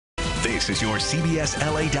This is your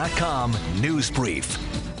CBSLA.com news brief.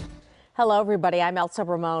 Hello, everybody. I'm Elsa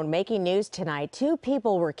Ramon. Making news tonight. 2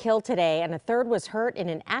 people were killed today and a third was hurt in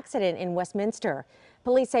an accident in Westminster.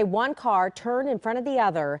 Police say one car turned in front of the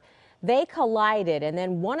other. They collided and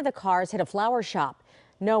then one of the cars hit a flower shop.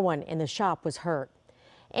 No one in the shop was hurt.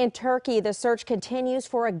 In Turkey, the search continues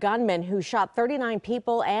for a gunman who shot 39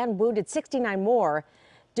 people and wounded 69 more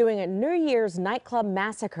during a New Year's nightclub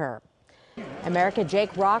massacre. American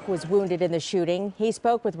Jake Rock was wounded in the shooting. He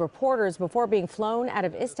spoke with reporters before being flown out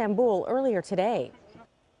of Istanbul earlier today.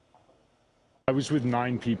 I was with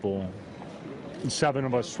 9 people. 7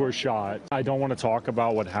 of us were shot. I don't want to talk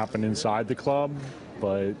about what happened inside the club,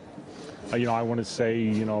 but I want to say,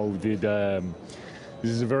 that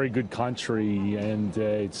this is a very good country, and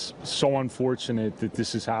it's so unfortunate that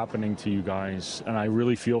this is happening to you guys, and I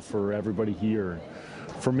really feel for everybody here.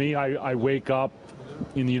 For me, I wake up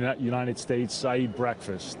in the United States, I eat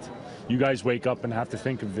breakfast. You guys wake up and have to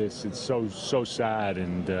think of this. It's so sad,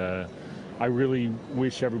 and I really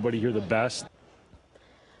wish everybody here the best.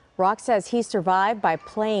 Rock says he survived by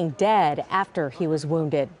playing dead after he was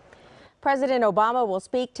wounded. President Obama will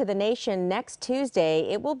speak to the nation next Tuesday.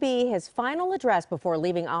 It will be his final address before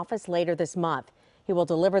leaving office later this month. He will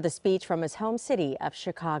deliver the speech from his home city of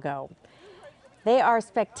Chicago. They are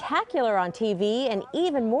spectacular on TV and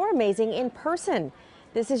even more amazing in person.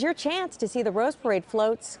 This is your chance to see the Rose Parade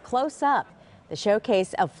floats close up. The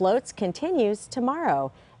showcase of floats continues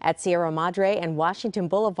tomorrow at Sierra Madre and Washington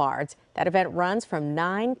Boulevards. That event runs from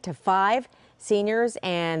 9 to 5. Seniors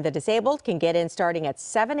and the disabled can get in starting at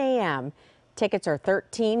 7 a.m. Tickets are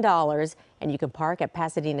 $13, and you can park at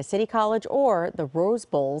Pasadena City College or the Rose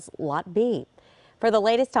Bowl's Lot B. For the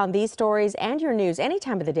latest on these stories and your news any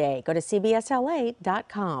time of the day, go to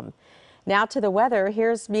CBSLA.com. Now to the weather.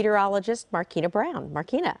 Here's meteorologist Markina Brown.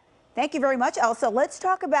 Markina. Thank you very much, Elsa. Let's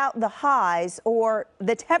talk about the highs, or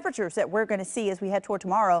the temperatures that we're going to see as we head toward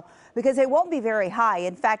tomorrow, because they won't be very high.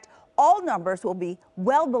 In fact, all numbers will be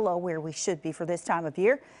well below where we should be for this time of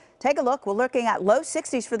year. Take a look. We're looking at low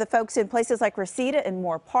 60s for the folks in places like Reseda and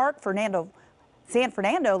Moore Park. San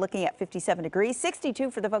Fernando looking at 57 degrees,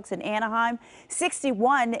 62 for the folks in Anaheim,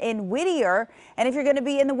 61 in Whittier. And if you're going to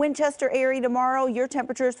be in the Winchester area tomorrow, your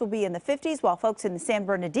temperatures will be in the 50s, while folks in the San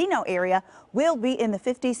Bernardino area will be in the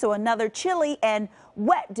 50s. So another chilly and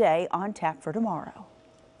wet day on tap for tomorrow.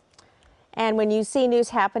 And when you see news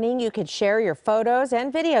happening, you can share your photos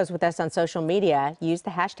and videos with us on social media. Use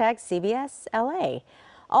the hashtag CBSLA.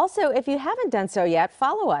 Also, if you haven't done so yet,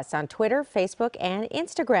 follow us on Twitter, Facebook, and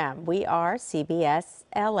Instagram. We are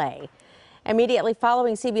CBSLA. Immediately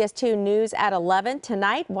following CBS 2 News at 11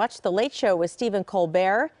 tonight, watch The Late Show with Stephen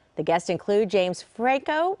Colbert. The guests include James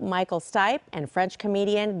Franco, Michael Stipe, and French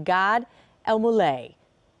comedian Gad Elmaleh.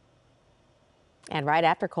 And right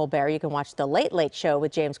after Colbert, you can watch The Late Late Show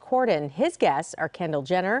with James Corden. His guests are Kendall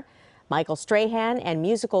Jenner, Michael Strahan, and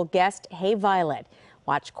musical guest Hey Violet.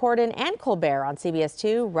 Watch Corden and Colbert on CBS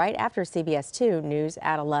 2 right after CBS 2 News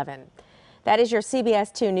at 11. That is your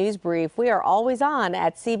CBS 2 News Brief. We are always on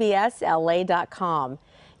at CBSLA.com.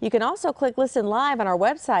 You can also click Listen Live on our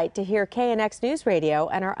website to hear KNX News Radio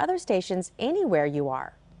and our other stations anywhere you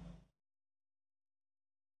are.